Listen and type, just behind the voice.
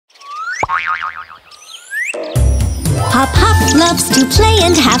HopHop loves to play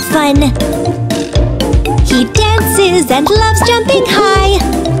and have fun. He dances and loves jumping high.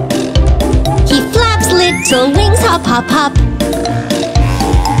 He flaps little wings, hop, hop, hop.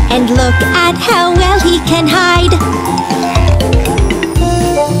 And look at how well he can hide.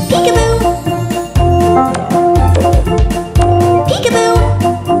 Peekaboo! Peekaboo!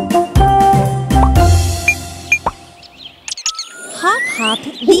 HopHop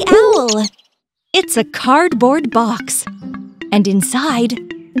the owl. It's a cardboard box. And inside,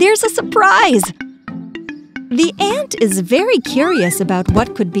 there's a surprise. The ant is very curious about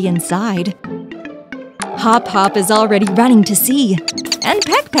what could be inside. HopHop is already running to see. And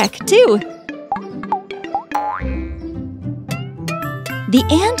PeckPeck, too. The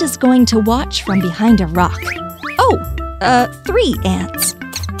ant is going to watch from behind a rock. Oh, 3 ants.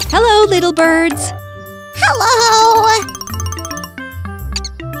 Hello, little birds. Hello!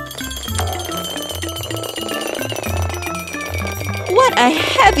 What a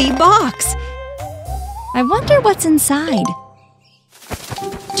heavy box! I wonder what's inside.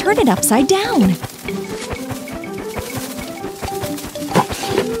 Turn it upside down.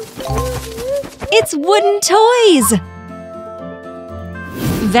 It's wooden toys!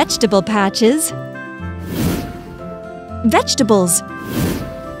 Vegetable patches. Vegetables.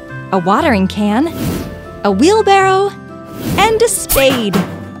 A watering can. A wheelbarrow. And a spade.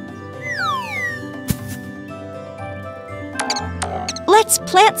 Let's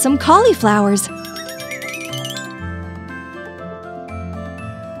plant some cauliflowers.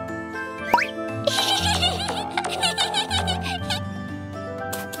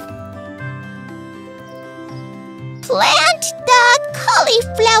 Plant the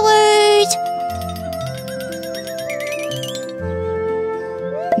cauliflowers!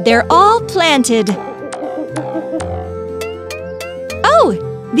 They're all planted. Oh,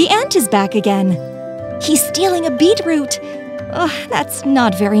 the ant is back again. He's stealing a beetroot. Oh, that's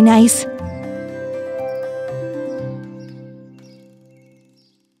not very nice.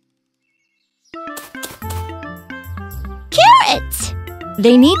 Carrots!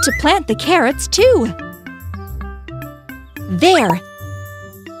 They need to plant the carrots, too. There.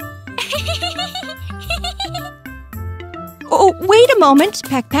 Oh, wait a moment,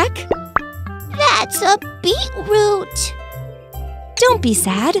 PeckPeck. That's a beetroot. Don't be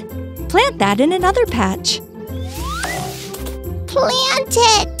sad. Plant that in another patch. Plant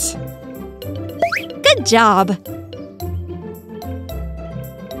it! Good job.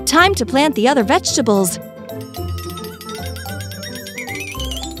 Time to plant the other vegetables.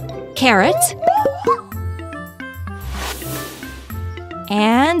 Carrots.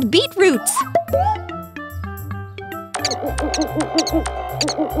 And beetroots.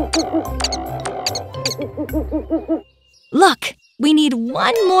 Look, we need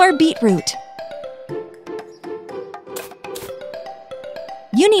one more beetroot.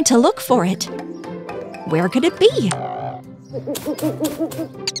 You need to look for it. Where could it be?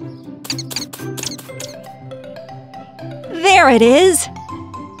 There it is.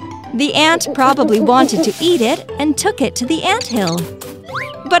 The ant probably wanted to eat it and took it to the anthill.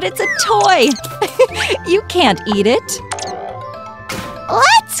 But it's a toy. You can't eat it.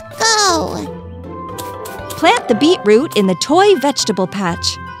 Let's go! Plant the beetroot in the toy vegetable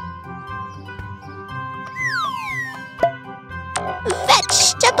patch.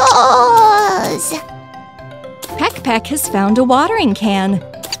 Vegetables! PeckPeck has found a watering can.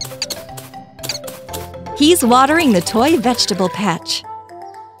 He's watering the toy vegetable patch.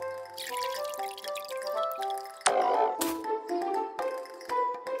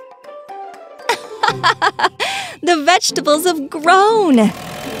 The vegetables have grown.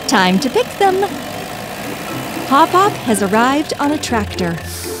 Time to pick them. HopHop has arrived on a tractor.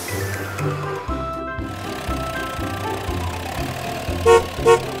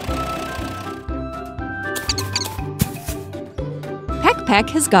 PeckPeck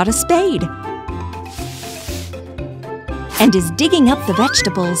has got a spade and is digging up the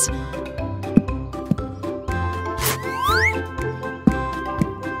vegetables.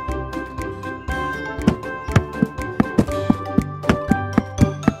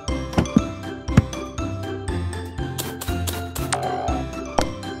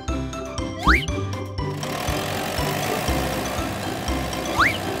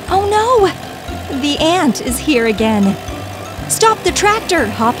 Oh no! The ant is here again. Stop the tractor,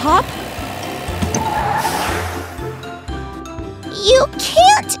 HopHop! You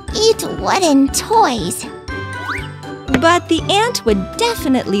can't eat wooden toys. But the ant would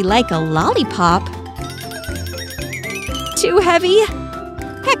definitely like a lollipop. Too heavy?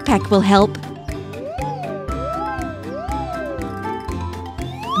 PeckPeck will help.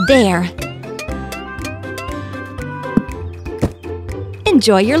 There.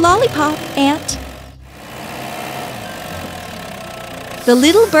 Enjoy your lollipop, Ant. The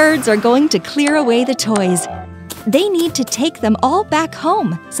little birds are going to clear away the toys. They need to take them all back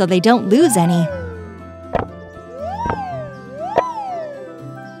home so they don't lose any.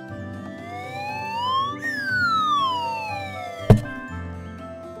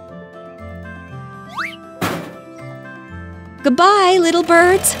 Goodbye, little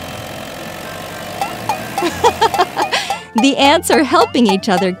birds. The ants are helping each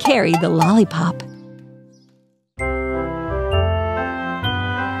other carry the lollipop.